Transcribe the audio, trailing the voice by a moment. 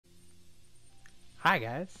Hi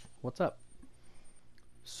guys, what's up?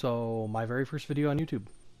 So, my very first video on YouTube.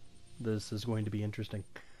 This is going to be interesting.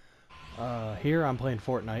 Here I'm playing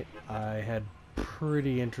Fortnite. I had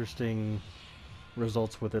pretty interesting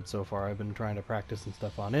results with it so far. I've been trying to practice and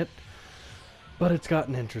stuff on it, but it's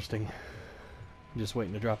gotten interesting. Just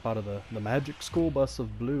waiting to drop out of the magic school bus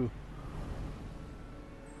of blue.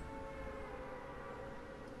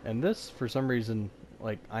 And this, for some reason,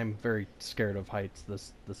 like, I'm very scared of heights.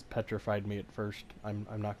 This petrified me at first. I'm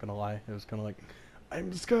not gonna lie. It was kind of like, I'm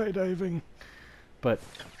skydiving. But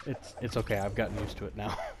it's okay. I've gotten used to it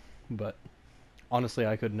now. But honestly,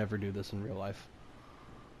 I could never do this in real life.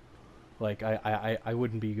 Like, I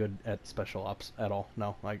wouldn't be good at special ops at all.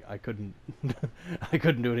 No, I couldn't. I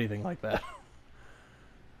couldn't do anything like that.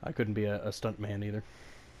 I couldn't be a stunt man either.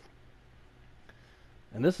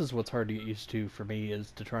 And this is what's hard to get used to for me,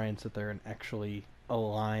 is to try and sit there and actually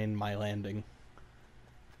align my landing.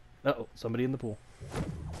 Uh-oh, somebody in the pool.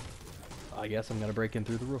 I guess I'm gonna break in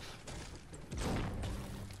through the roof.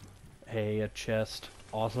 Hey, a chest.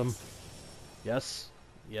 Awesome. Yes.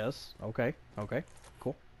 Yes. Okay. Okay.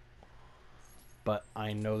 Cool. But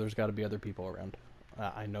I know there's got to be other people around.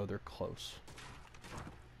 I know they're close.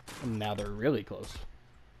 Now they're really close.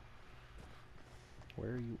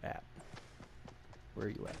 Where are you at? Where are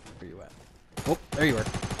you at? Where are you at? Oh, there you are.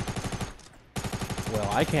 Well,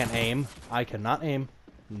 I can't aim. I cannot aim.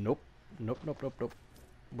 Nope. Nope, nope, nope, nope.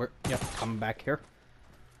 Where? Yep, come back here.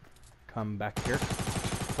 Come back here.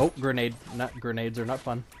 Oh, grenade. Not grenades are not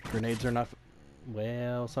fun. Grenades are not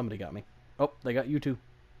well, somebody got me. Oh, they got you too.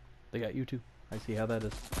 They got you too. I see how that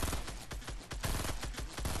is.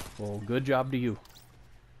 Well, good job to you.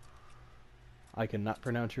 I cannot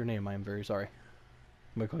pronounce your name. I am very sorry.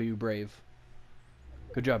 I'm gonna call you Brave.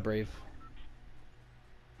 Good job, Brave.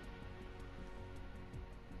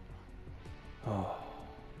 Oh,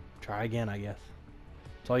 try again, I guess.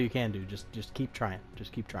 That's all you can do. Just keep trying.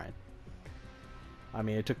 Just keep trying. I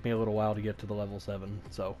mean, it took me a little while to get to the level 7,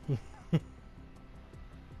 so.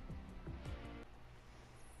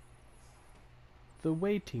 The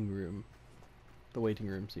waiting room. The waiting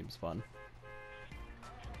room seems fun.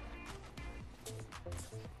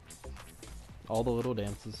 All the little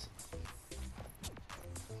dances.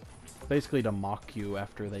 Basically to mock you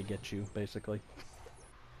after they get you, basically.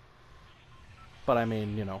 But I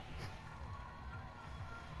mean, you know.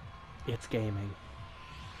 It's gaming.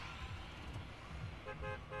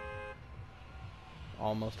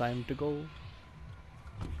 Almost time to go.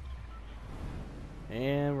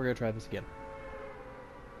 And we're gonna try this again.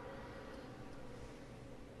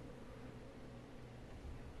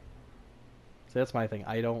 So that's my thing.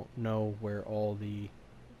 I don't know where all the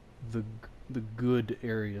good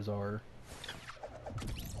areas are.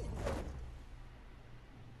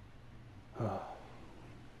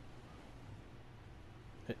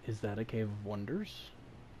 Is that a Cave of Wonders?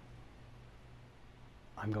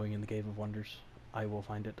 I'm going in the Cave of Wonders. I will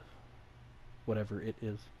find it. Whatever it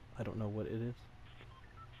is. I don't know what it is.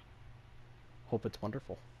 Hope it's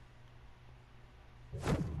wonderful.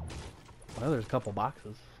 Well, there's a couple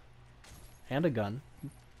boxes. And a gun.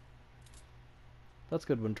 That's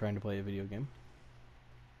good when trying to play a video game.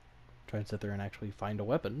 Try and sit there and actually find a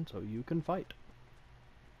weapon so you can fight.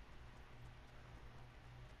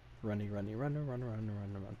 Runny, runny, run, run, run,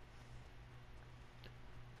 run, run.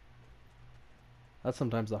 That's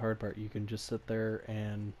sometimes the hard part. You can just sit there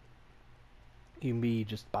and you can be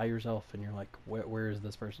just by yourself and you're like, where is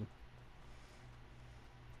this person?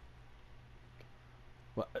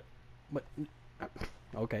 What?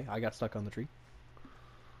 Okay, I got stuck on the tree.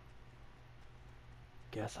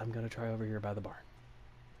 Guess I'm gonna try over here by the barn.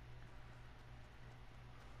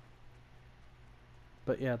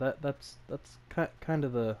 But yeah, that's kind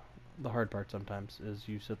of the hard part sometimes, is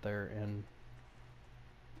you sit there and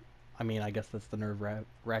I mean, I guess that's the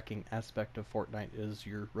nerve-wracking aspect of Fortnite, is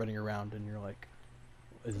you're running around and you're like,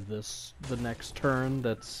 is this the next turn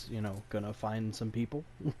that's, you know, gonna find some people?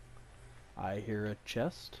 I hear a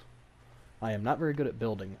chest. I am not very good at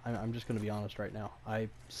building. I'm just gonna be honest right now. I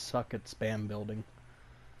suck at spam building.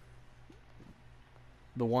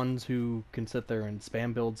 The ones who can sit there and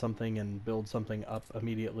spam build something and build something up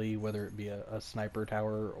immediately, whether it be a sniper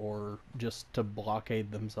tower or just to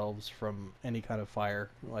blockade themselves from any kind of fire,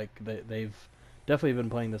 like they've definitely been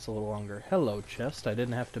playing this a little longer. Hello, chest. I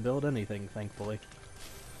didn't have to build anything, thankfully.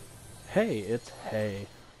 Hey, it's hay.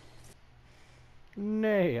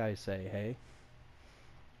 Nay, I say hay.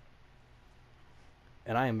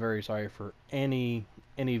 And I am very sorry for any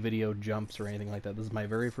video jumps or anything like that. This is my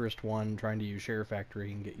very first one trying to use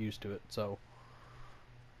SHAREfactory and get used to it, so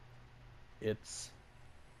it's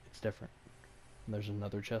different. And there's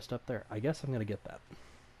another chest up there. I guess I'm gonna get that.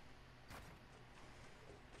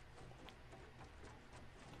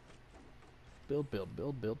 Build, build,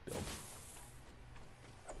 build, build, build.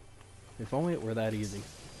 If only it were that easy.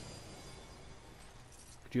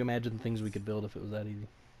 Could you imagine things we could build if it was that easy?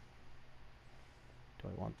 Do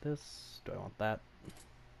I want this? Do I want that?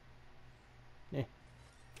 Eh.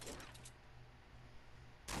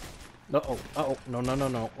 Uh-oh, uh-oh, no, no, no,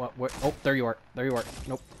 no. What, where? Oh, there you are, there you are.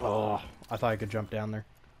 Nope. Oh, I thought I could jump down there.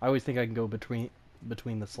 I always think I can go between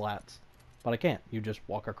the slats, but I can't. You just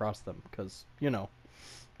walk across them, because, you know,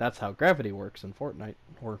 that's how gravity works in Fortnite,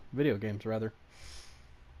 or video games, rather.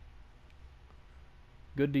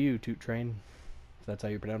 Good to you, Toot Train, if that's how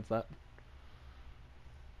you pronounce that.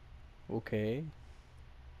 Okay.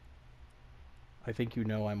 I think you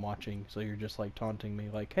know I'm watching, so you're just, like, taunting me,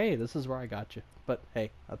 like, hey, this is where I got you. But,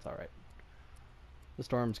 hey, that's alright. The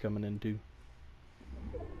storm's coming in, too.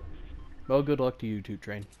 Well, good luck to you, Toot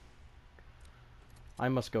Train. I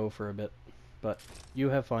must go for a bit, but you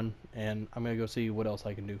have fun, and I'm gonna go see what else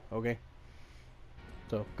I can do, okay?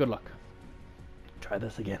 So, good luck. Try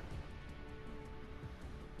this again.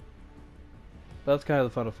 That's kind of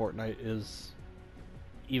the fun of Fortnite, is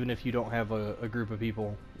even if you don't have a group of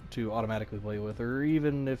people to automatically play with, or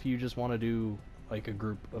even if you just want to do like a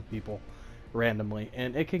group of people randomly,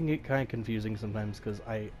 and it can get kind of confusing sometimes because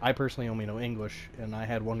I personally only know English, and I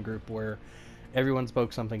had one group where everyone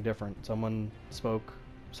spoke something different. Someone spoke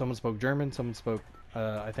German, someone spoke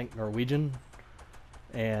I think Norwegian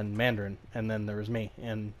and Mandarin, and then there was me,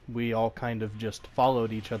 and we all kind of just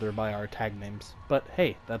followed each other by our tag names. But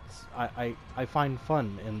hey, that's I find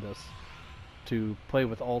fun in this, to play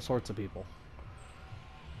with all sorts of people.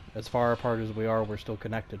 As far apart as we are, we're still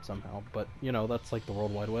connected somehow, but you know, that's like the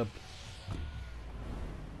World Wide Web.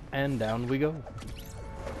 And down we go.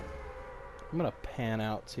 I'm gonna pan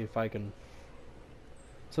out, see if I can...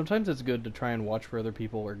 Sometimes it's good to try and watch where other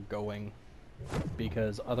people are going,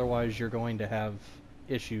 because otherwise you're going to have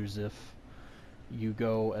issues if you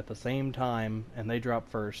go at the same time and they drop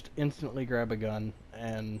first, instantly grab a gun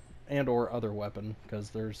and or other weapon, because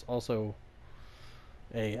there's also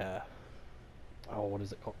a oh, what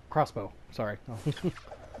is it called? Crossbow. Sorry.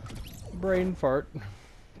 Brain fart.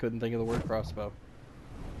 Couldn't think of the word crossbow.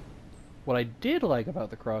 What I did like about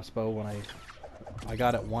the crossbow when I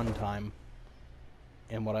got it one time,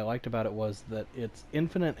 and what I liked about it was that it's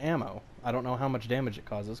infinite ammo. I don't know how much damage it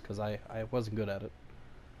causes, because I wasn't good at it.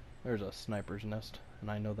 There's a sniper's nest,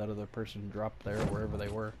 and I know that other person dropped there wherever they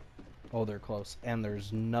were. Oh, they're close. And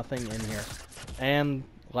there's nothing in here. And,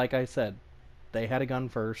 like I said, they had a gun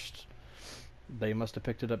first. They must have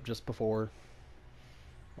picked it up just before,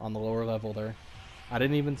 on the lower level there. I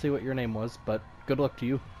didn't even see what your name was, but good luck to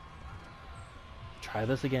you. Try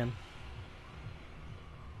this again.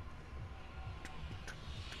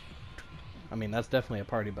 I mean, that's definitely a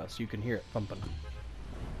party bus. You can hear it thumping.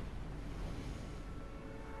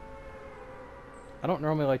 I don't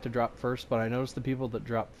normally like to drop first, but I notice the people that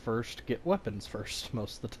drop first get weapons first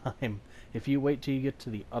most of the time. If you wait till you get to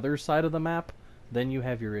the other side of the map, then you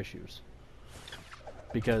have your issues.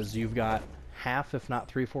 Because you've got half, if not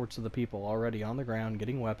 3/4 of the people already on the ground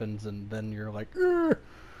getting weapons, and then you're like, "Urgh!"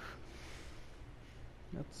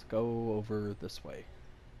 Let's go over this way.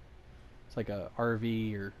 It's like a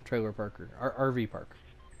RV or trailer park or RV park.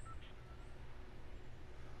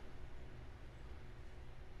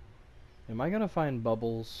 Am I gonna find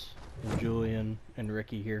Bubbles and Julian and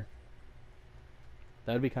Ricky here?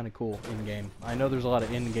 That'd be kind of cool in-game. I know there's a lot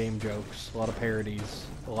of in-game jokes, a lot of parodies,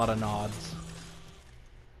 a lot of nods.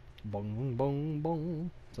 Bong, bong,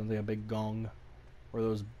 bong. Sounds like a big gong. Or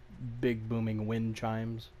those big booming wind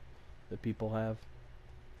chimes that people have.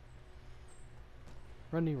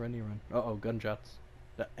 Runny, runny, run. Uh-oh, gunshots.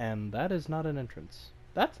 And that is not an entrance.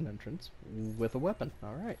 That's an entrance with a weapon.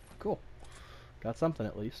 Alright, cool. Got something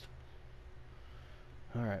at least.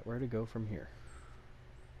 Alright, where to go from here?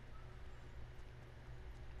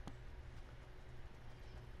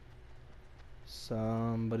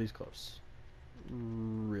 Somebody's close.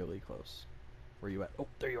 Really close. Where you at? Oh,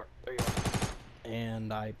 there you are. There you are.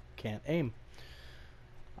 And I can't aim.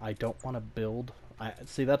 I don't want to build.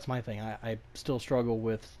 See, that's my thing. I still struggle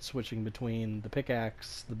with switching between the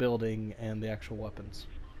pickaxe, the building, and the actual weapons.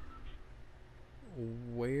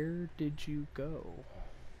 Where did you go?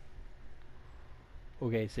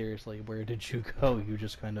 Okay, seriously, where did you go? You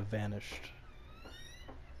just kind of vanished.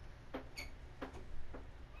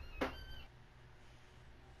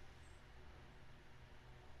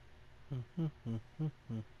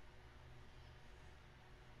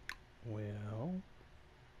 Well...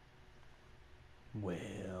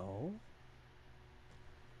 Well...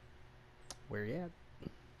 Where you at?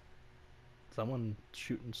 Someone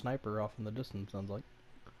shooting sniper off in the distance, sounds like.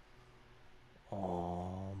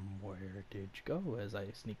 Where did you go as I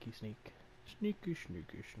sneaky sneak? Sneaky,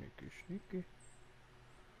 sneaky, sneaky, sneaky.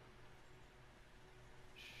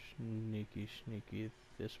 Sneaky, sneaky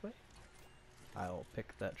this way. I'll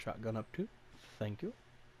pick that shotgun up too. Thank you.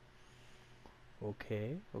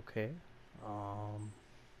 Okay, okay.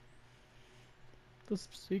 The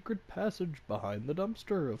secret passage behind the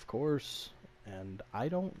dumpster, of course. And I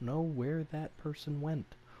don't know where that person went.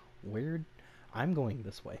 Where... I'm going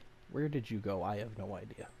this way. Where did you go? I have no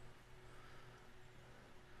idea.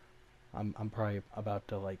 I'm probably about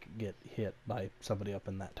to, like, get hit by somebody up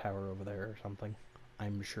in that tower over there or something.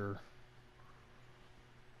 I'm sure.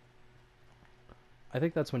 I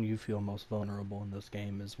think that's when you feel most vulnerable in this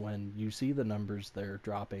game, is when you see the numbers there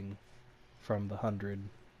dropping from the 100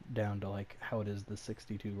 down to, like, how it is the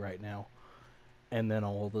 62 right now. And then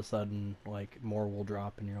all of a sudden, like, more will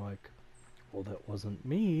drop and you're like, well, that wasn't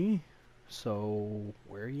me. So,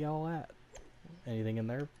 where y'all at? Anything in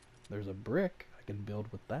there? There's a brick. I can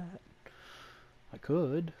build with that. I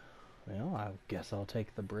could. Well, I guess I'll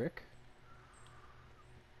take the brick.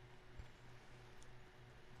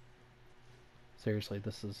 Seriously,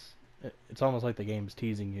 this is... It's almost like the game's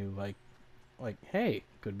teasing you, like, hey,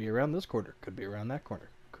 could be around this corner, could be around that corner,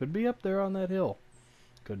 could be up there on that hill,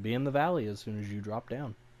 could be in the valley as soon as you drop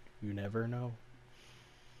down. You never know.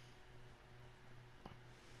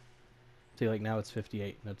 See, like, now it's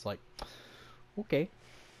 58, and it's like, okay.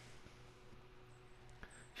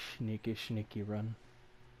 Sneaky, sneaky run.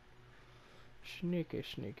 Sneaky,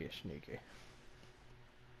 sneaky, sneaky.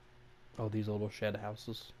 Oh, these little shed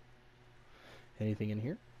houses. Anything in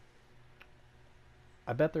here?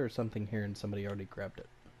 I bet there's something here and somebody already grabbed it.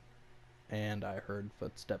 And I heard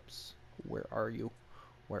footsteps. Where are you?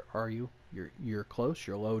 Where are you? You're close.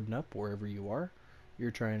 You're loading up wherever you are. You're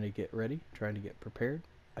trying to get ready, trying to get prepared.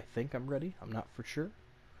 I think I'm ready. I'm not for sure.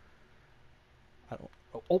 I don't...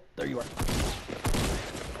 Oh, there you are.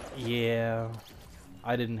 Yeah.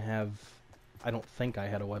 I didn't have... I don't think I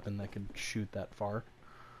had a weapon that could shoot that far.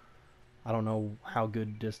 I don't know how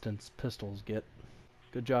good distance pistols get.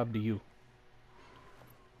 Good job to you.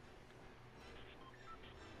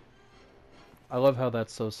 I love how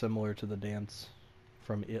that's so similar to the dance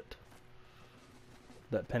from It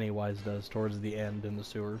that Pennywise does towards the end in the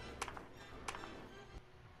sewer.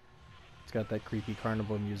 It's got that creepy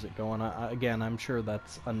carnival music going. Again, I'm sure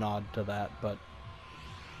that's a nod to that, but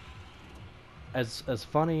as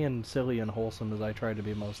funny and silly and wholesome as I try to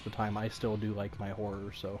be most of the time, I still do like my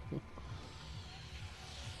horror, so...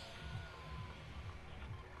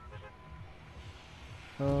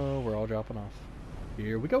 Oh, we're all dropping off.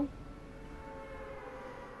 Here we go!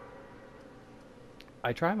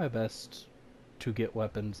 I try my best to get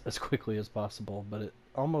weapons as quickly as possible, but it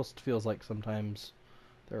almost feels like sometimes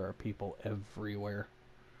there are people everywhere.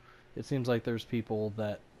 It seems like there's people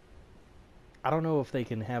that... I don't know if they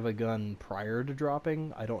can have a gun prior to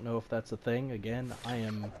dropping. I don't know if that's a thing. Again, I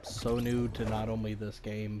am so new to not only this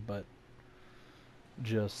game, but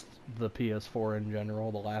just the PS4 in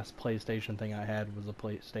general. The last PlayStation thing I had was a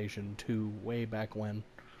PlayStation 2 way back when.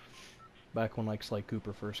 Back when, like, Sly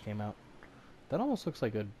Cooper first came out. That almost looks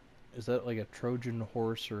like a... Is that like a Trojan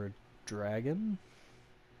horse or a dragon?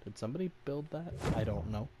 Did somebody build that? I don't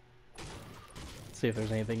know. Let's see if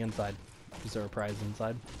there's anything inside. Is there a prize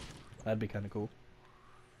inside? That'd be kind of cool.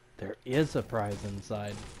 There is a prize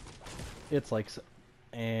inside. It's like...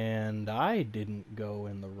 And I didn't go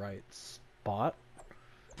in the right spot.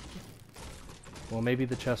 Well, maybe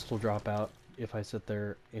the chest will drop out if I sit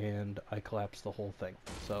there and I collapse the whole thing.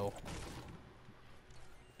 So...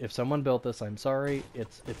 If someone built this, I'm sorry.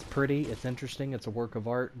 It's pretty, it's interesting, it's a work of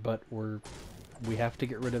art, but we have to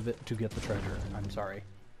get rid of it to get the treasure. I'm sorry.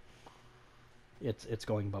 It's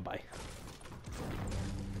going bye-bye.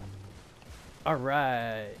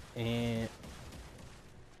 Alright, and...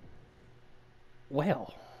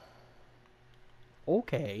 Well.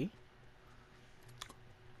 Okay.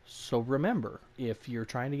 So remember, if you're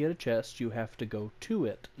trying to get a chest, you have to go to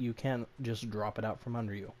it. You can't just drop it out from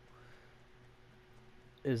under you.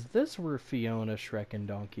 Is this where Fiona, Shrek, and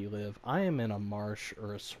Donkey live? I am in a marsh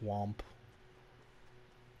or a swamp.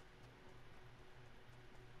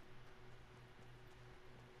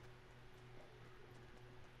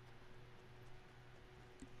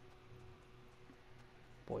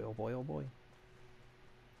 Boy, oh boy, oh boy.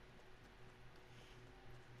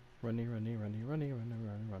 Runny, runny, runny, runny, runny,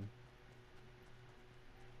 runny, run.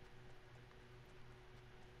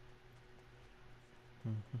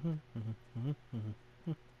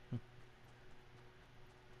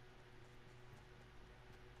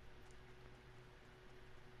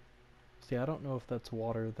 See, I don't know if that's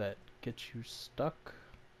water that gets you stuck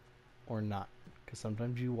or not. Because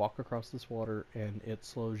sometimes you walk across this water and it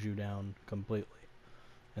slows you down completely.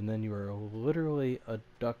 And then you are literally a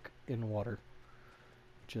duck in water.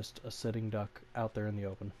 Just a sitting duck out there in the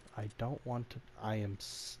open. I don't want to... I am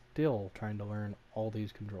still trying to learn all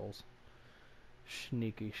these controls.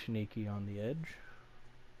 Sneaky, sneaky on the edge.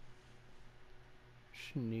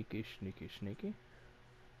 Sneaky, sneaky, sneaky.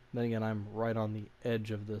 Then again, I'm right on the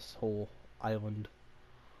edge of this whole island.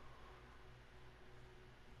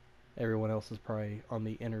 Everyone else is probably on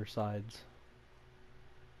the inner sides.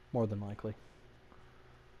 More than likely.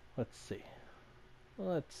 Let's see.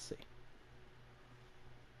 Let's see.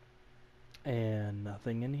 And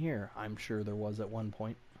nothing in here. I'm sure there was at one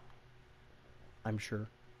point. I'm sure.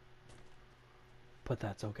 But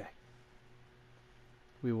that's okay.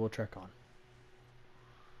 We will trek on.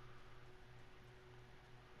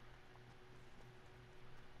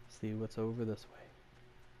 See what's over this way.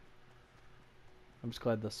 I'm just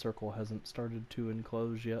glad this circle hasn't started to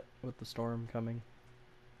enclose yet with the storm coming.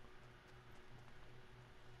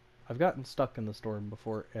 I've gotten stuck in the storm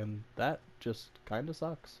before, and that just kinda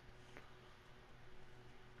sucks.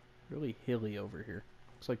 Really hilly over here.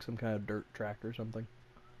 Looks like some kind of dirt track or something.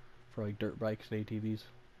 For like dirt bikes and ATVs.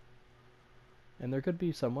 And there could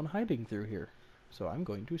be someone hiding through here. So I'm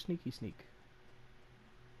going to sneaky sneak.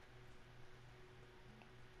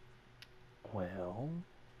 Well...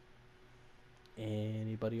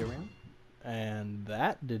 Anybody around? And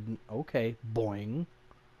that didn't... Okay, boing.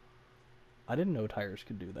 I didn't know tires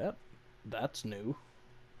could do that. That's new.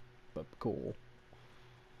 But cool.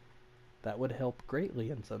 That would help greatly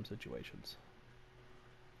in some situations.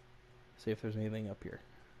 See if there's anything up here.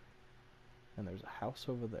 And there's a house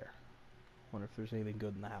over there. Wonder if there's anything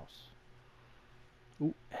good in the house.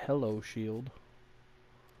 Ooh, hello shield.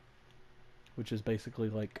 Which is basically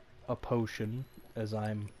like a potion as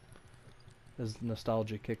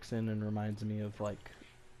nostalgia kicks in and reminds me of like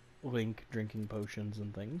Link drinking potions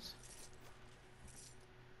and things.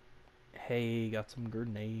 Hey, got some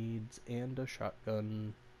grenades and a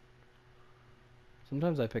shotgun.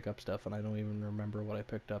 Sometimes I pick up stuff and I don't even remember what I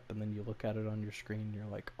picked up, and then you look at it on your screen and you're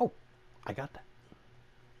like, oh, I got that.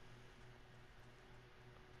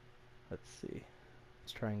 Let's see.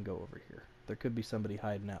 Let's try and go over here. There could be somebody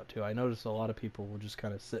hiding out too. I notice a lot of people will just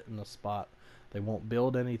kind of sit in a spot. They won't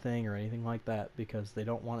build anything or anything like that because they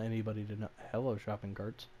don't want anybody to know. Hello, shopping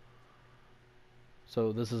carts.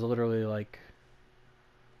 So this is literally like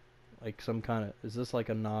some kind of... Is this like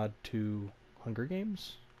a nod to Hunger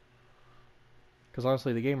Games? Because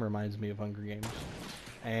honestly, the game reminds me of Hunger Games.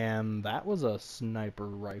 And that was a sniper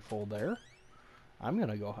rifle there. I'm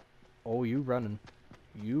gonna go... Oh, you running.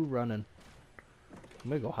 You running. I'm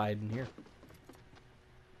gonna go hide in here.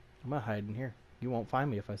 I'm gonna hide in here. You won't find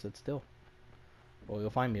me if I sit still. Well,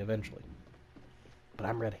 you'll find me eventually. But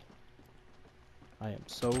I'm ready. I am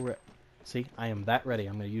so ready. See, I am that ready.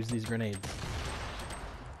 I'm gonna use these grenades.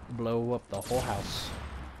 Blow up the whole house.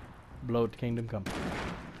 Blow it to Kingdom Come.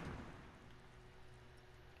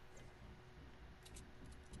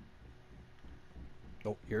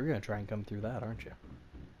 Oh, you're gonna try and come through that, aren't you?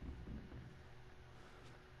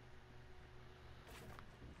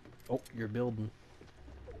 Oh, you're building.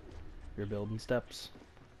 You're building steps.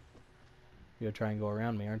 You're gonna try and go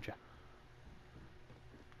around me, aren't you?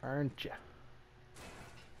 Aren't you?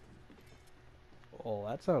 Oh,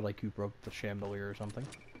 that sounded like you broke the chandelier or something.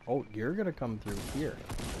 Oh, you're gonna come through here.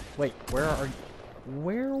 Wait, where are you?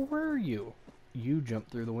 Where were you? You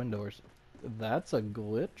jumped through the window or... That's a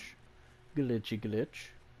glitch. Glitchy glitch.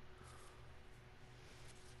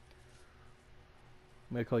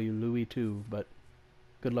 I'm gonna call you Louie too, but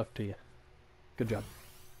good luck to you. Good job.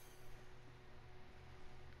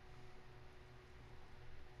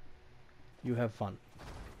 You have fun.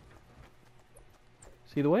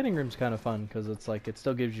 See, the waiting room's kind of fun because it's like it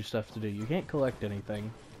still gives you stuff to do. You can't collect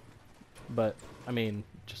anything, but I mean,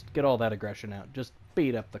 just get all that aggression out. Just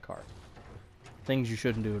beat up the car. Things you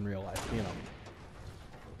shouldn't do in real life, you know.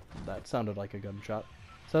 That sounded like a gunshot.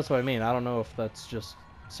 So that's what I mean. I don't know if that's just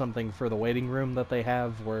something for the waiting room that they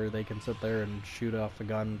have where they can sit there and shoot off a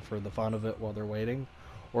gun for the fun of it while they're waiting,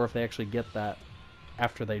 or if they actually get that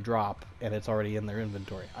after they drop and it's already in their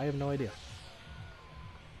inventory. I have no idea.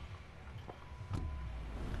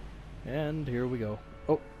 And here we go.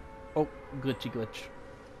 Oh, oh, glitchy glitch.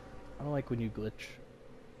 I don't like when you glitch.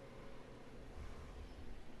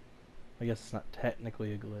 I guess it's not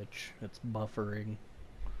technically a glitch. It's buffering.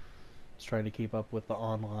 It's trying to keep up with the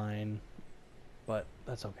online, but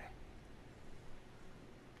that's okay.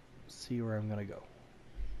 See where I'm gonna go.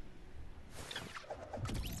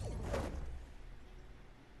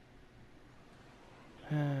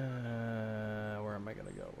 Where am I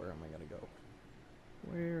gonna go? Where am I gonna go?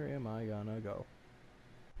 Where am I gonna go?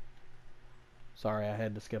 Sorry, I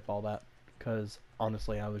had to skip all that, because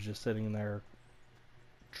honestly, I was just sitting there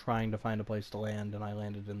trying to find a place to land, and I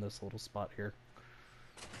landed in this little spot here.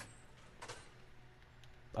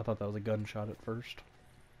 I thought that was a gunshot at first.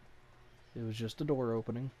 It was just a door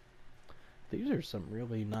opening. These are some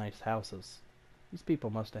really nice houses. These people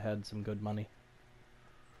must have had some good money.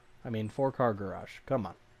 I mean, 4-car garage. Come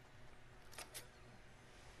on.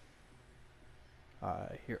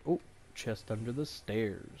 Here. Oh, chest under the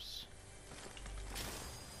stairs.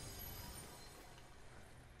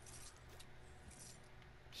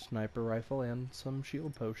 Sniper rifle and some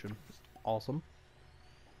shield potion. Awesome.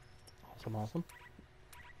 Awesome, awesome.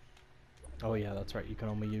 Oh yeah, that's right. You can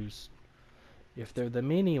only use... If they're the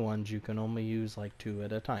mini ones, you can only use like 2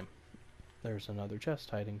 at a time. There's another chest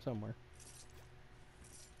hiding somewhere.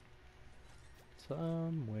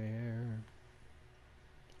 Somewhere.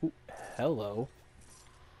 Ooh, hello.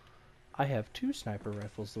 I have 2 sniper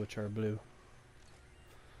rifles which are blue.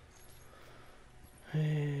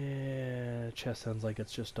 Chest sounds like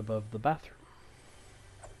it's just above the bathroom.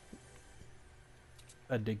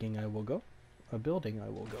 A digging I will go. A building I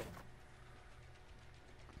will go.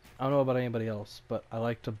 I don't know about anybody else, but I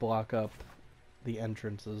like to block up the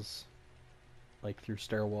entrances, like through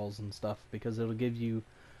stairwells and stuff, because it'll give you,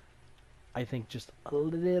 I think, just a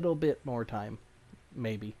little bit more time.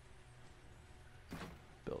 Maybe.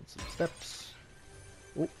 Build some steps.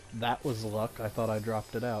 Oh, that was luck. I thought I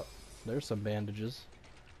dropped it out. There's some bandages.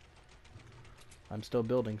 I'm still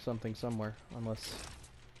building something somewhere, unless...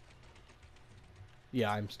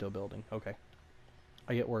 Yeah, I'm still building. Okay.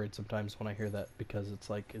 I get worried sometimes when I hear that, because it's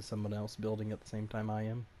like, is someone else building at the same time I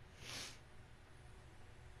am?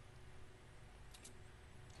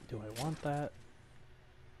 Do I want that?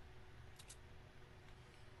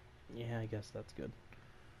 Yeah, I guess that's good.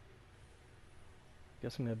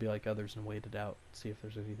 Guess I'm gonna be like others and wait it out, see if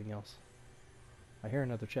there's anything else. I hear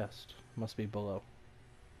another chest. Must be below.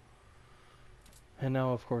 And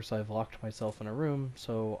now, of course, I've locked myself in a room,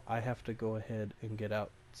 so I have to go ahead and get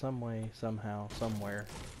out some way, somehow, somewhere.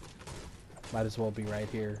 Might as well be right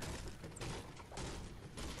here.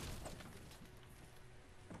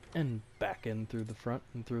 And back in through the front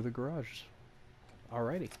and through the garage.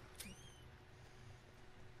 Alrighty.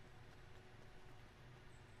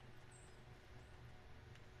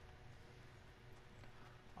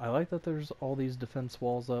 I like that there's all these defense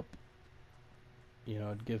walls up. You know,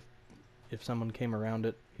 it'd give... If someone came around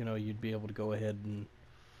it, you know, you'd be able to go ahead and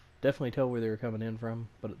definitely tell where they were coming in from,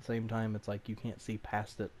 but at the same time, it's like you can't see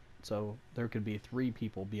past it, so there could be 3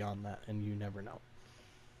 people beyond that, and you never know.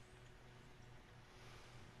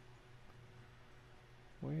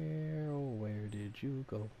 Where, oh, where did you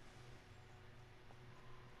go?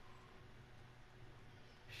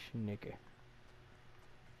 Snicker.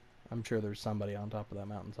 I'm sure there's somebody on top of that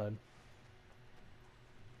mountainside.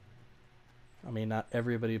 I mean, not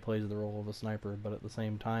everybody plays the role of a sniper, but at the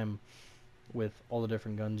same time, with all the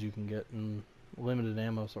different guns you can get and limited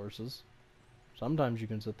ammo sources, sometimes you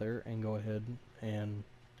can sit there and go ahead and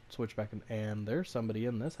switch back and there's somebody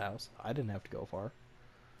in this house. I didn't have to go far.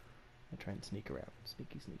 I try and sneak around.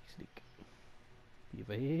 Sneaky, sneaky, sneak. Be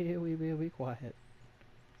very, very quiet.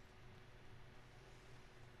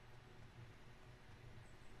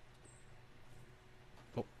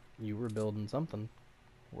 Oh, you were building something.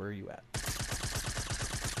 Where are you at?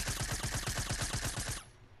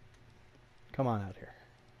 Come on out here.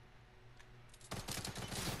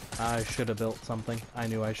 I should have built something. I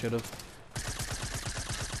knew I should have.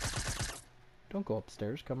 Don't go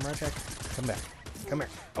upstairs. Come right back. Come back. Come here.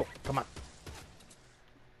 Oh, come on.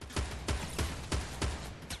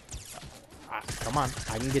 Come on.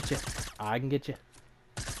 I can get you. I can get you.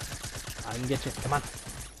 I can get you. Come on.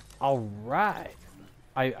 Alright.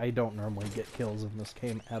 I don't normally get kills in this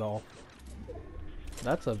game at all.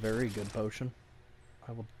 That's a very good potion.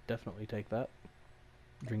 I will definitely take that.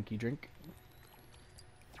 Drinky drink.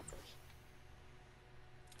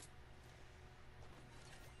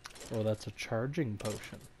 Oh, that's a charging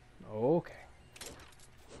potion. Okay.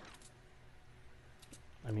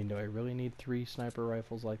 I mean, do I really need 3 sniper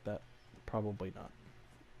rifles like that? Probably not.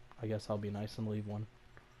 I guess I'll be nice and leave one.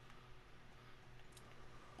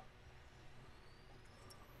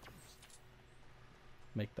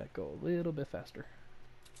 Make that go a little bit faster.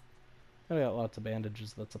 I got lots of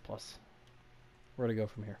bandages, that's a plus. Where to go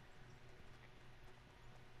from here?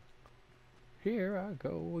 Here I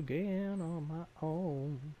go again on my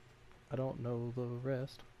own. I don't know the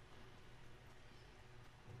rest.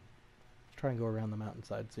 Let's try and go around the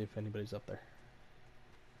mountainside, see if anybody's up there.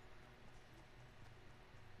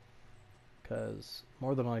 Because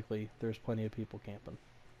more than likely, there's plenty of people camping.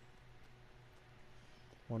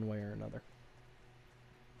 One way or another.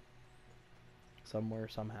 Somewhere,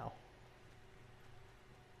 somehow.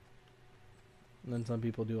 And then some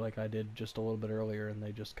people do like I did just a little bit earlier, and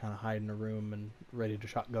they just kind of hide in a room and ready to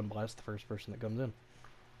shotgun blast the first person that comes in.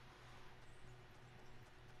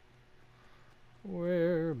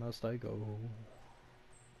 Where must I go?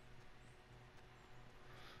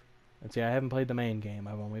 And see, I haven't played the main game.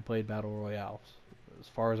 I've only played Battle Royales. As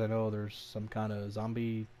far as I know, there's some kind of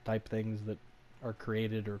zombie type things that are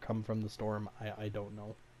created or come from the storm. I don't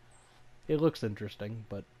know. It looks interesting,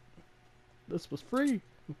 but this was free.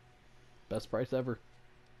 Best price ever.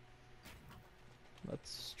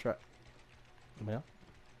 Let's try. Well,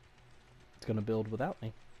 it's gonna build without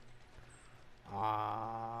me.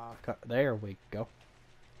 Ah, there we go.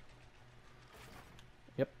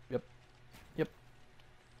 Yep.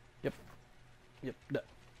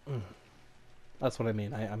 That's what I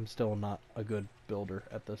mean. I'm still not a good builder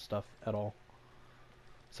at this stuff at all.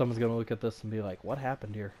 Someone's gonna look at this and be like, what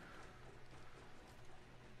happened here?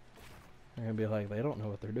 They're gonna be like, they don't know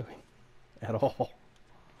what they're doing at all.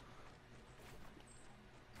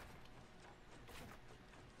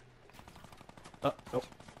 Oh,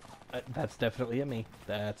 that's definitely a me.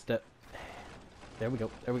 There we go.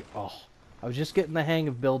 There we go. Oh, I was just getting the hang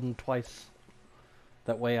of building twice.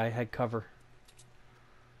 That way I had cover.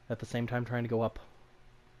 At the same time trying to go up.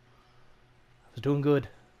 I was doing good.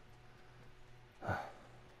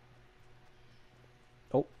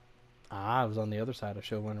 Oh. I was on the other side. I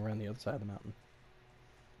should have went around the other side of the mountain.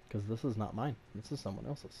 Because this is not mine. This is someone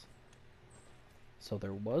else's. So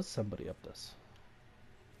there was somebody up this.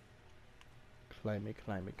 Climb. Up.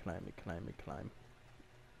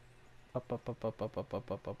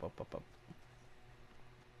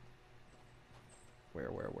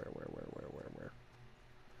 Where?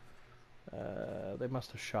 They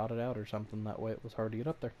must have shot it out or something. That way it was hard to get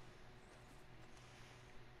up there.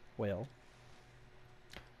 Well.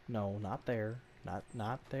 No, not there. Not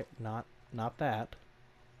there. Not that.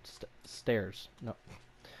 Stairs. No.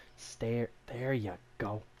 There you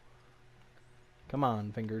go. Come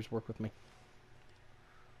on, fingers. Work with me.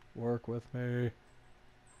 Work with me.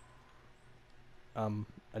 I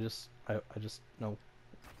just no.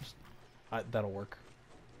 That'll work.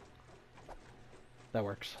 That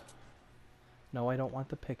works. No, I don't want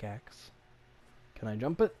the pickaxe. Can I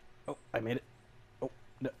jump it? Oh, I made it. Oh,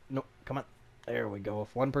 no, come on. There we go.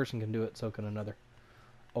 If one person can do it, so can another.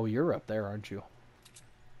 Oh, you're up there, aren't you?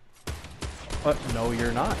 No,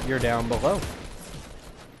 you're not. You're down below.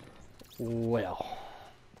 Well.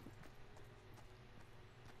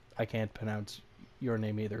 I can't pronounce your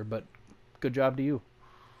name either, but good job to you.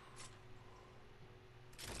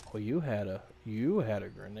 Oh, you had a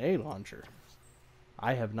grenade launcher.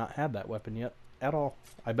 I have not had that weapon yet at all.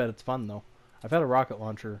 I bet it's fun though. I've had a rocket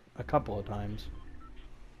launcher a couple of times.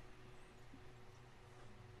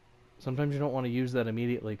 Sometimes you don't want to use that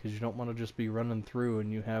immediately because you don't want to just be running through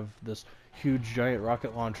and you have this huge giant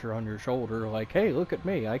rocket launcher on your shoulder like, hey, look at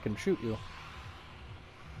me, I can shoot you.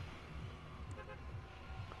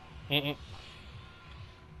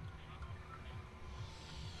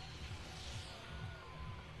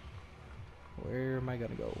 Where am I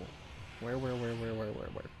gonna go? Where?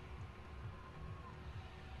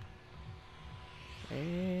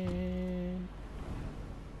 And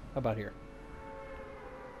how about here?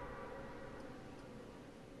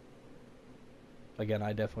 Again,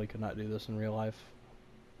 I definitely could not do this in real life.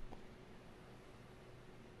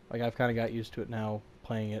 Like, I've kind of got used to it now,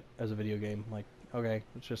 playing it as a video game. Like, okay,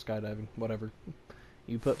 it's just skydiving, whatever.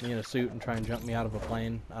 You put me in a suit and try and jump me out of a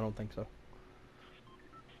plane? I don't think so.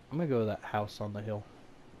 I'm gonna go to that house on the hill.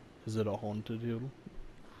 Is it a haunted hill?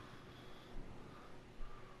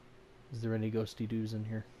 Is there any ghosty doos in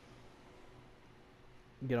here?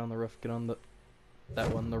 Get on the roof, get on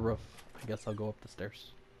that one, the roof. I guess I'll go up the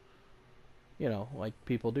stairs. You know, like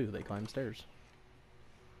people do, they climb stairs.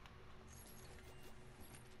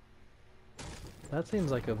 That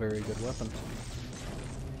seems like a very good weapon.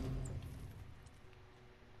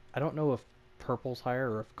 I don't know if purple's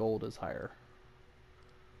higher or if gold is higher.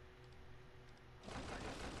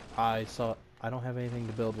 I don't have anything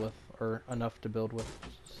to build with, or enough to build with.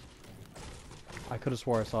 I could have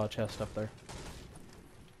swore I saw a chest up there.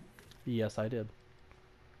 Yes, I did.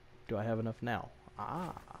 Do I have enough now?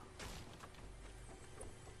 Ah.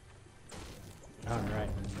 Alright.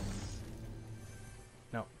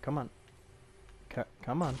 No, come on.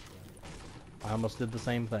 Come on. I almost did the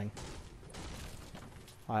same thing.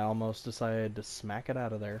 I almost decided to smack it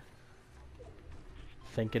out of there.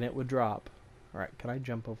 Thinking it would drop. Alright, can I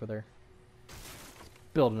jump over there?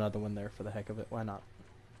 build another one there for the heck of it. Why not?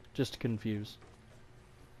 Just to confuse.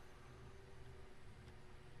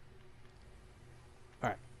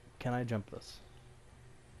 Alright, can I jump this?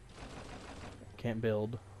 Can't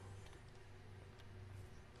build.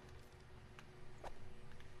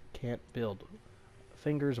 Can't build.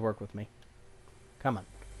 Fingers work with me. Come on.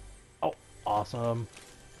 Oh, awesome.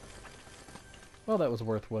 Well, that was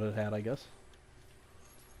worth what it had, I guess.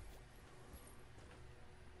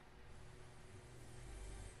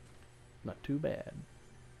 Not too bad.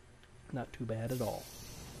 Not too bad at all.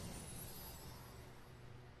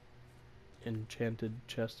 Enchanted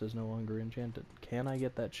chest is no longer enchanted. Can I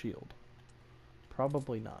get that shield?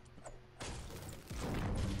 Probably not.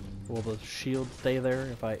 Will the shield stay there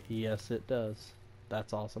if I... Yes, it does.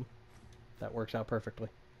 That's awesome. That works out perfectly.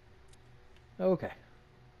 Okay.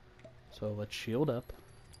 So let's shield up.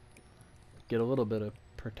 Get a little bit of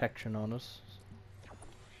protection on us.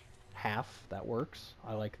 Half, that works.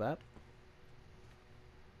 I like that.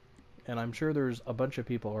 And I'm sure there's a bunch of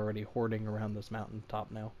people already hoarding around this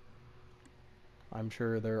mountaintop now. I'm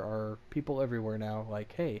sure there are people everywhere now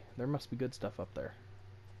like, hey, there must be good stuff up there.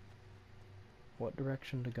 What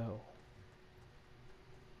direction to go?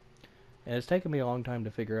 And it's taken me a long time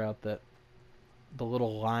to figure out that the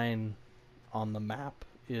little line on the map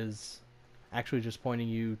is actually just pointing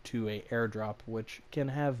you to a airdrop, which can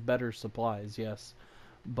have better supplies, yes.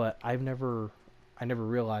 But I never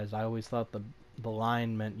realized. I always thought the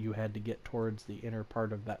line meant you had to get towards the inner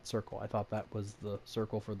part of that circle. I thought that was the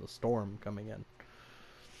circle for the storm coming in.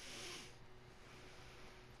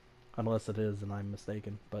 Unless it is and I'm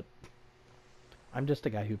mistaken, but I'm just a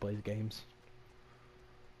guy who plays games.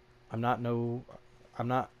 I'm not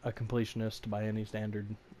a completionist by any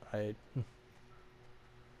standard.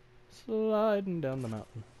 Sliding down the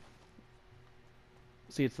mountain.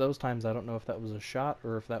 See, it's those times I don't know if that was a shot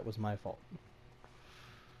or if that was my fault.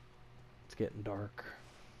 It's getting dark.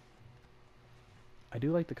 I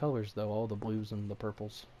do like the colors though, all the blues and the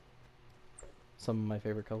purples. Some of my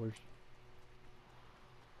favorite colors.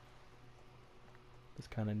 This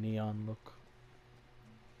kind of neon look.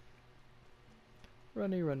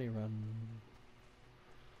 Runny, runny, run.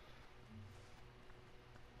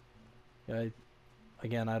 Yeah,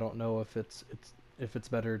 again, I don't know if it's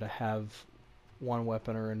better to have one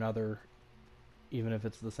weapon or another, even if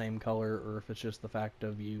it's the same color, or if it's just the fact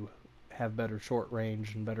of you have better short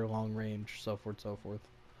range and better long range, so forth, so forth.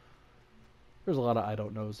 There's a lot of I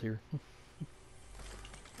don't knows here.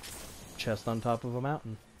 Chest on top of a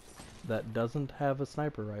mountain that doesn't have a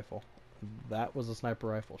sniper rifle. That was a sniper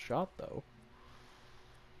rifle shot, though.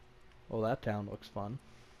 Well, that town looks fun.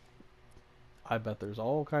 I bet there's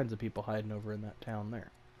all kinds of people hiding over in that town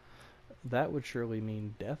there. That would surely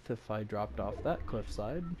mean death if I dropped off that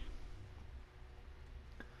cliffside.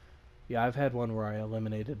 Yeah, I've had one where I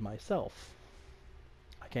eliminated myself.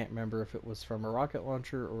 I can't remember if it was from a rocket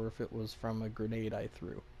launcher or if it was from a grenade I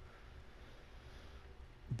threw.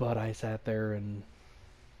 But I sat there and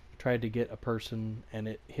tried to get a person, and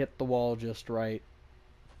it hit the wall just right,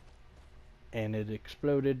 and it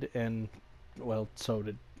exploded, and, well, so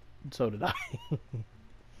did I.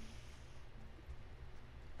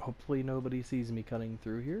 Hopefully nobody sees me cutting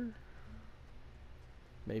through here.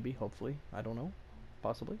 Maybe, hopefully, I don't know.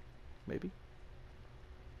 Possibly, maybe.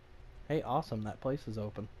 Hey, awesome, that place is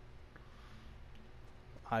open.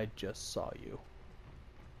 I just saw you.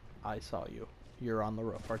 I saw you. You're on the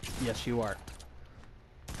roof, aren't you? Yes, you are.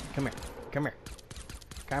 Come here. Come here.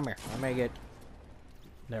 Come here. I may get...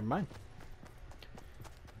 Never mind.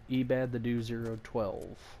 Ebad the Do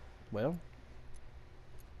 012. Well,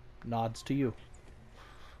 nods to you.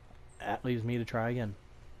 That leaves me to try again.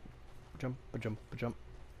 Jump, jump, jump.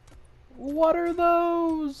 What are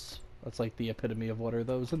those? That's like the epitome of what are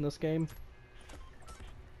those in this game.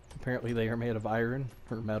 Apparently they are made of iron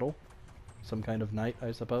or metal. Some kind of knight,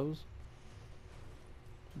 I suppose.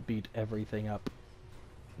 Beat everything up.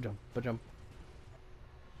 Jump, jump.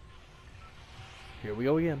 Here we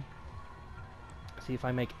go again. See if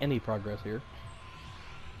I make any progress here.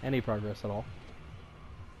 Any progress at all.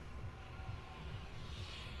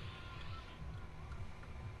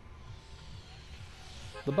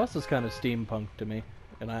 The bus is kind of steampunk to me,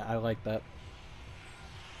 and I like that.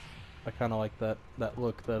 I kind of like that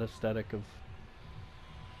look, that aesthetic of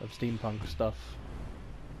steampunk stuff.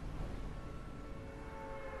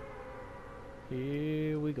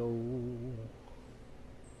 Here we go.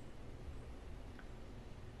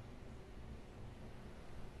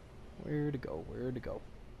 Where to go? Where to go?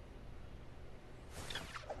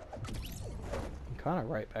 I'm kind of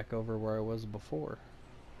right back over where I was before.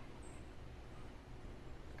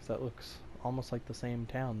 Because that looks almost like the same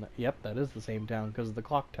town. Yep, that is the same town because of the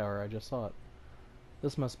clock tower. I just saw it.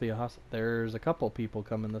 This must be a hospital. There's a couple people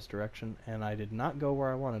coming this direction, and I did not go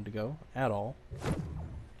where I wanted to go at all.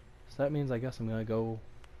 So that means I guess I'm gonna go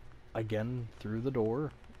again through the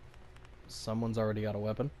door. Someone's already got a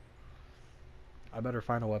weapon. I better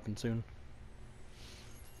find a weapon soon.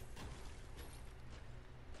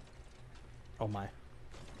 Oh my.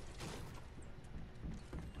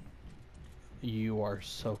 You are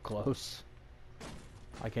so close.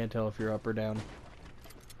 I can't tell if you're up or down.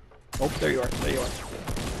 Oh, there you are. There you are.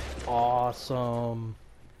 Awesome.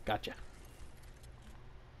 Gotcha.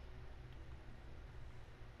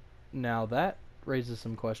 Now that raises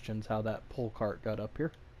some questions how that pull cart got up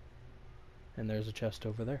here. And there's a chest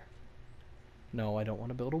over there. No, I don't want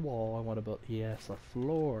to build a wall. I want to build, yes, a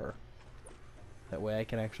floor. That way I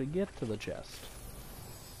can actually get to the chest.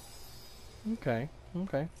 Okay,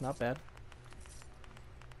 okay, not bad.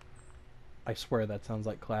 I swear that sounds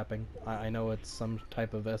like clapping. I know it's some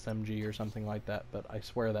type of SMG or something like that, but I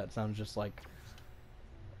swear that sounds just like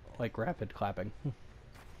rapid clapping.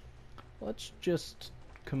 Let's just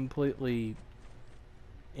completely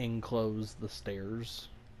enclose the stairs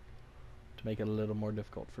to make it a little more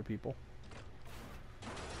difficult for people.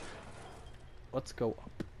 Let's go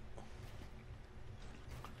up.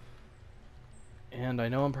 And I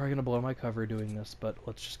know I'm probably going to blow my cover doing this, but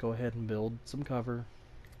let's just go ahead and build some cover.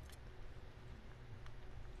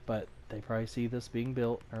 But they probably see this being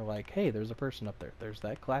built and are like, hey, there's a person up there. There's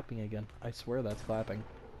that clapping again. I swear that's clapping.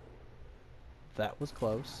 That was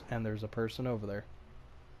close, and there's a person over there.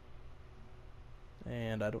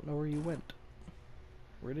 And I don't know where you went.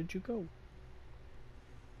 Where did you go?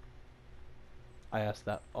 I asked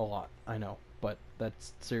that a lot, I know, but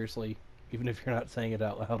that's seriously, even if you're not saying it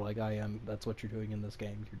out loud like I am, that's what you're doing in this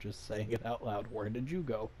game. You're just saying it out loud. Where did you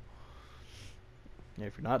go? And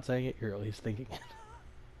if you're not saying it, you're at least thinking it.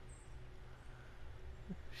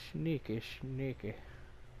 Sneaky, sneaky.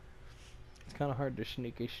 It's kind of hard to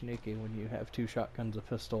sneaky when you have two shotguns, a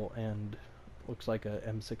pistol, and looks like a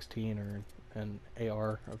M16 or an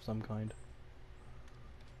AR of some kind.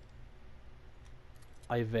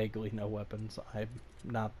 I vaguely know weapons. I'm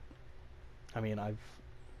not. I mean,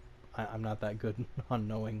 I'm not that good on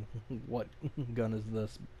knowing what gun is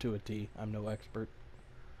this to a T. I'm no expert.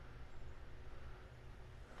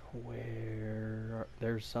 Where?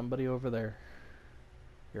 There's somebody over there.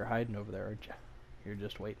 You're hiding over there, aren't you? You're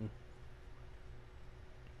just waiting.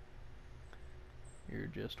 You're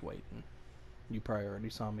just waiting. You probably already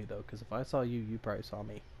saw me, though, because if I saw you, you probably saw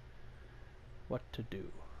me. What to do?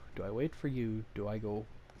 Do I wait for you? Do I go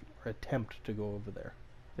or attempt to go over there?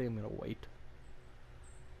 I think I'm going to wait.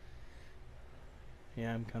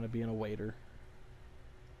 Yeah, I'm kind of being a waiter.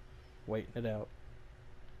 Waiting it out.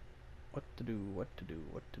 What to do, what to do,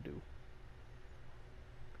 what to do.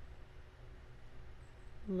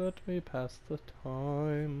 Let me pass the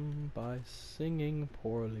time by singing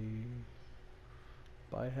poorly,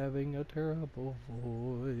 by having a terrible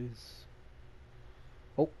voice.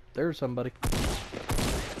 Oh, there's somebody.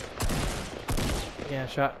 Yeah,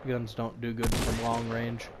 shotguns don't do good from long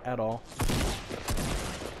range at all.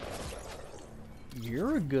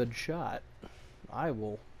 You're a good shot. I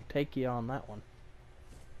will take you on that one.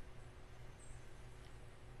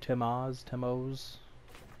 Timos.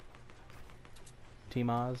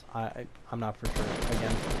 I'm not for sure.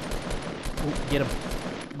 Again. Ooh, get him.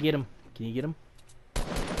 Get him. Can you get him?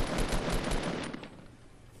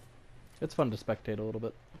 It's fun to spectate a little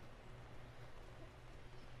bit.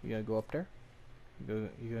 You gonna go up there? You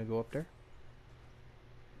gonna go up there?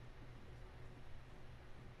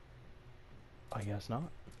 I guess not.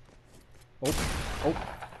 Oh.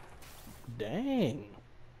 Dang.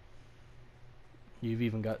 You've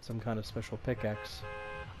even got some kind of special pickaxe.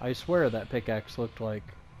 I swear that pickaxe looked like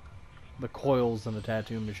the coils in a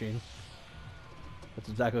tattoo machine. That's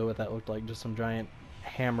exactly what that looked like, just some giant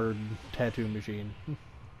hammered tattoo machine.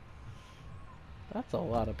 That's a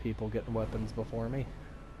lot of people getting weapons before me.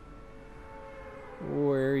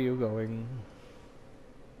 Where are you going?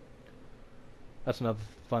 That's another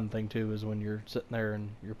fun thing too, is when you're sitting there and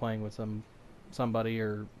you're playing with somebody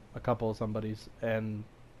or a couple of somebodies, and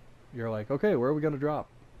you're like, okay, where are we gonna drop?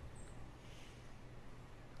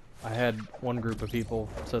 I had one group of people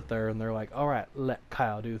sit there and they're like, alright, let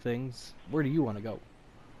Kyle do things. Where do you want to go?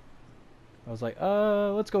 I was like,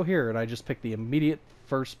 let's go here. And I just picked the immediate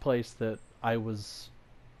first place that I was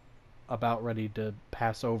about ready to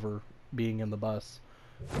pass over being in the bus.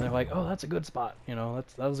 And they're like, oh, that's a good spot. You know,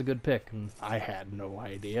 that was a good pick. And I had no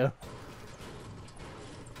idea.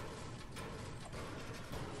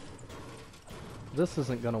 This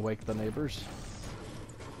isn't gonna wake the neighbors.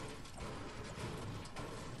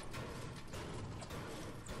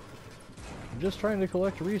 just trying to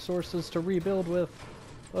collect resources to rebuild with.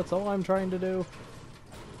 That's all I'm trying to do.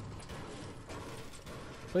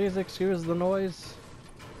 Please excuse the noise.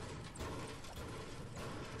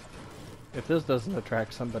 If this doesn't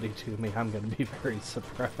attract somebody to me, I'm going to be very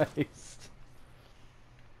surprised.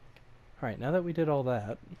 Alright, now that we did all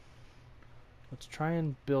that, let's try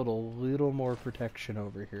and build a little more protection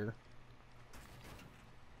over here.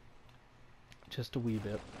 Just a wee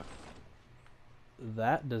bit.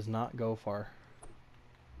 That does not go far.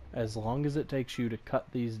 As long as it takes you to cut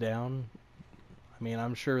these down, I mean,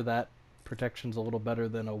 I'm sure that protection's a little better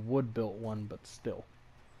than a wood-built one, but still.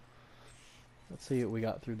 Let's see what we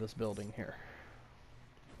got through this building here.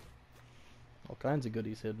 All kinds of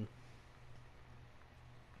goodies hidden.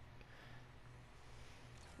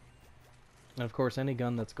 And of course, any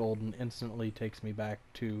gun that's golden instantly takes me back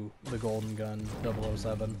to the golden gun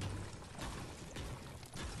 007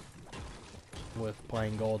 with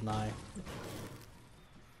playing GoldenEye.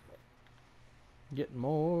 Getting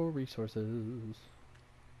more resources.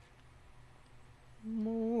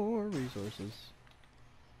 More resources.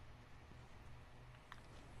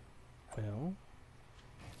 Well,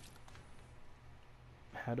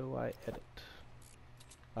 how do I edit?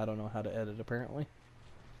 I don't know how to edit, apparently.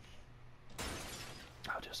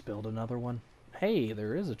 I'll just build another one. Hey,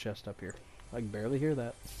 there is a chest up here. I can barely hear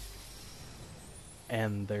that.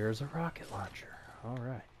 And there's a rocket launcher.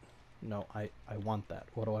 Alright. No, I want that.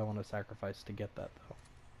 What do I want to sacrifice to get that,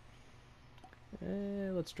 though?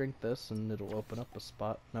 Let's drink this, and it'll open up a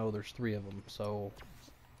spot. No, there's 3 of them, so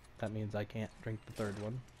that means I can't drink the 3rd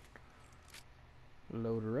one.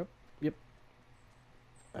 Load her up. Yep.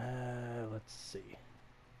 Let's see.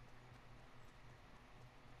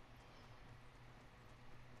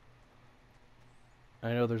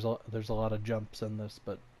 I know there's a lot of jumps in this,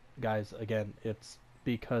 but guys, again, it's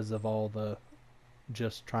because of all the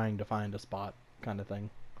just trying to find a spot kind of thing,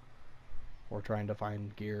 or trying to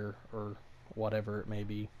find gear or whatever it may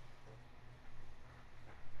be.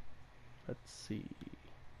 Let's see.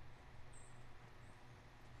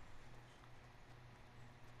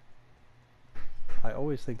 I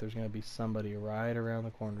always think there's going to be somebody right around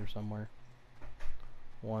the corner somewhere,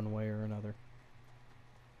 one way or another.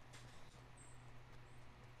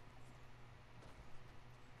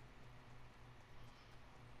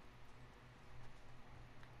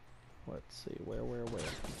 Let's see, where?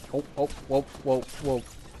 Oh, whoa.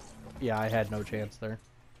 Yeah, I had no chance there.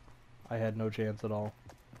 I had no chance at all.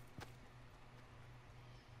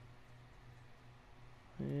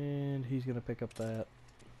 And he's going to pick up that.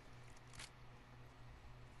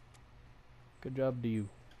 Good job to you.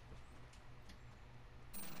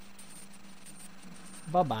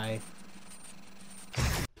 Bye-bye.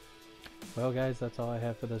 Well, guys, that's all I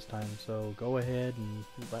have for this time. So go ahead and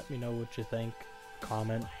let me know what you think.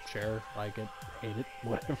 Comment, share, like it, hate it,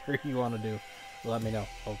 whatever you want to do. Let me know,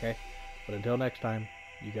 okay? But until next time,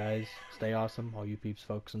 you guys stay awesome, all you peeps,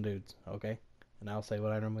 folks, and dudes, okay? And I'll say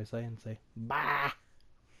what I normally say and say, bye!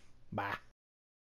 Bye.